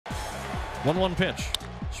1-1 pitch.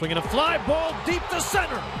 Swinging a fly ball deep to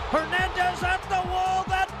center. Hernandez at the wall.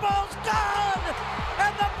 That ball's gone!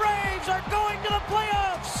 And the Braves are going to the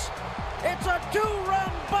playoffs! It's a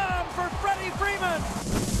 2-run bomb for Freddie Freeman.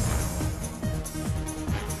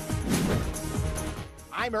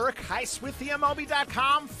 I'm Eric Heiss with the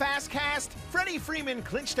MLB.com FastCast. Freddie Freeman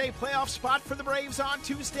clinched a playoff spot for the Braves on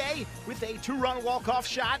Tuesday with a 2-run walk-off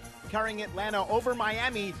shot, carrying Atlanta over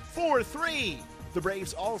Miami 4-3. The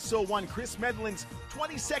Braves also won Chris Medlin's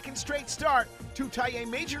 22nd straight start to tie a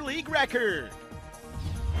Major League record.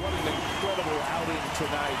 What an incredible outing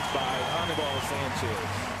tonight by Anibal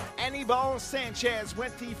Sanchez. Anibal Sanchez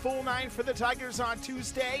went the full 9 for the Tigers on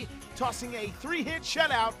Tuesday, tossing a 3-hit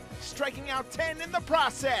shutout, striking out 10 in the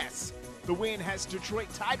process. The win has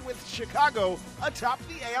Detroit tied with Chicago atop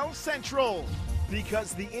the AL Central.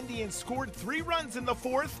 Because the Indians scored 3 runs in the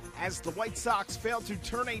fourth as the White Sox failed to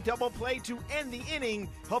turn a double play to end the inning,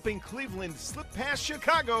 helping Cleveland slip past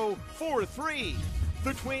Chicago 4-3.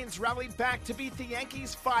 The Twins rallied back to beat the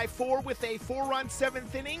Yankees 5-4 with a 4-run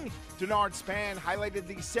 7th inning. Denard Span highlighted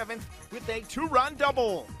the 7th with a 2-run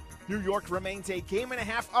double. New York remains a game and a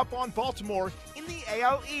half up on Baltimore in the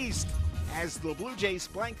AL East as the Blue Jays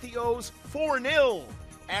blanked the O's 4-0.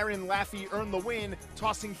 Aaron Laffey earned the win,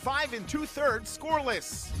 tossing 5 2/3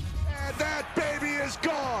 scoreless. And that baby is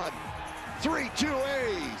gone. 3-2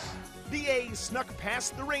 A's. The A's snuck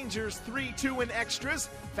past the Rangers 3-2 in extras,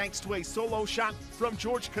 thanks to a solo shot from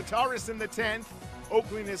George Kataris in the 10th.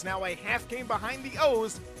 Oakland is now a half game behind the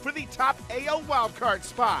O's for the top AL wildcard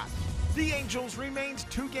spot. The Angels remained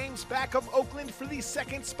 2 games back of Oakland for the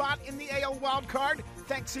second spot in the AL wildcard,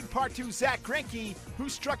 thanks in part to Zach Greinke, who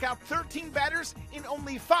struck out 13 batters in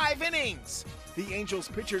only 5 innings. The Angels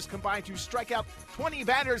pitchers combined to strike out 20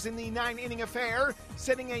 batters in the 9-inning affair,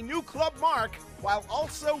 setting a new club mark while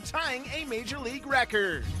also tying a Major League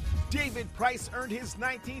record. David Price earned his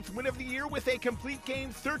 19th win of the year with a complete game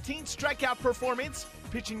 13 strikeout performance,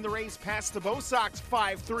 pitching the Rays past the Bo Sox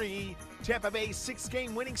 5-3. Tampa Bay's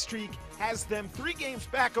 6-game winning streak has them 3 games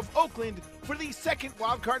back of Oakland for the second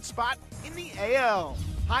wildcard spot in the AL.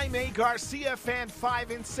 Jaime Garcia fanned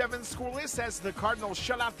 5 7 scoreless as the Cardinals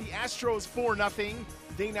shut out the Astros 4-0.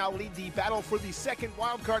 They now lead the battle for the second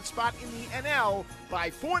wildcard spot in the NL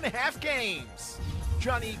by 4.5 games.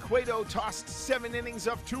 Johnny Cueto tossed 7 innings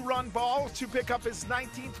of 2-run ball to pick up his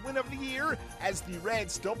 19th win of the year as the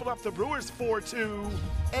Reds doubled up the Brewers 4-2.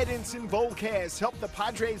 Edinson Volquez helped the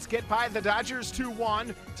Padres get by the Dodgers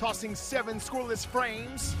 2-1, tossing 7 scoreless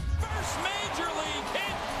frames. First Major League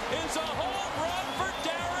hit is a home run for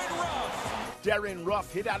Darren Ruff. Darren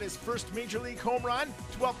Ruff hit out his first Major League home run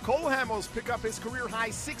to help Cole Hamels pick up his career-high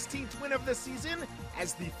 16th win of the season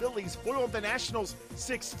as the Phillies foiled the Nationals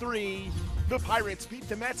 6-3. The Pirates beat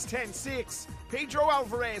the Mets 10-6. Pedro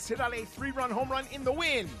Alvarez hit out a 3-run home run in the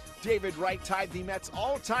win. David Wright tied the Mets'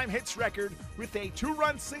 all-time hits record with a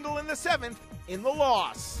 2-run single in the 7th in the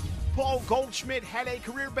loss. Paul Goldschmidt had a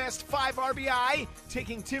career-best 5 RBI,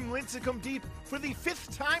 taking Tim Lincecum deep for the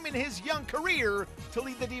 5th time in his young career to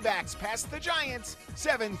lead the D-backs past the Giants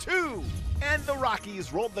 7-2. And the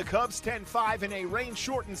Rockies rolled the Cubs 10-5 in a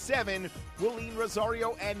rain-shortened 7. Willeen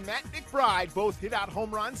Rosario and Matt McBride both hit out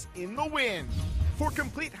home runs in the win. For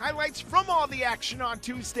complete highlights from all the action on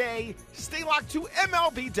Tuesday, stay locked to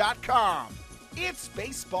MLB.com. It's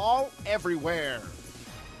baseball everywhere.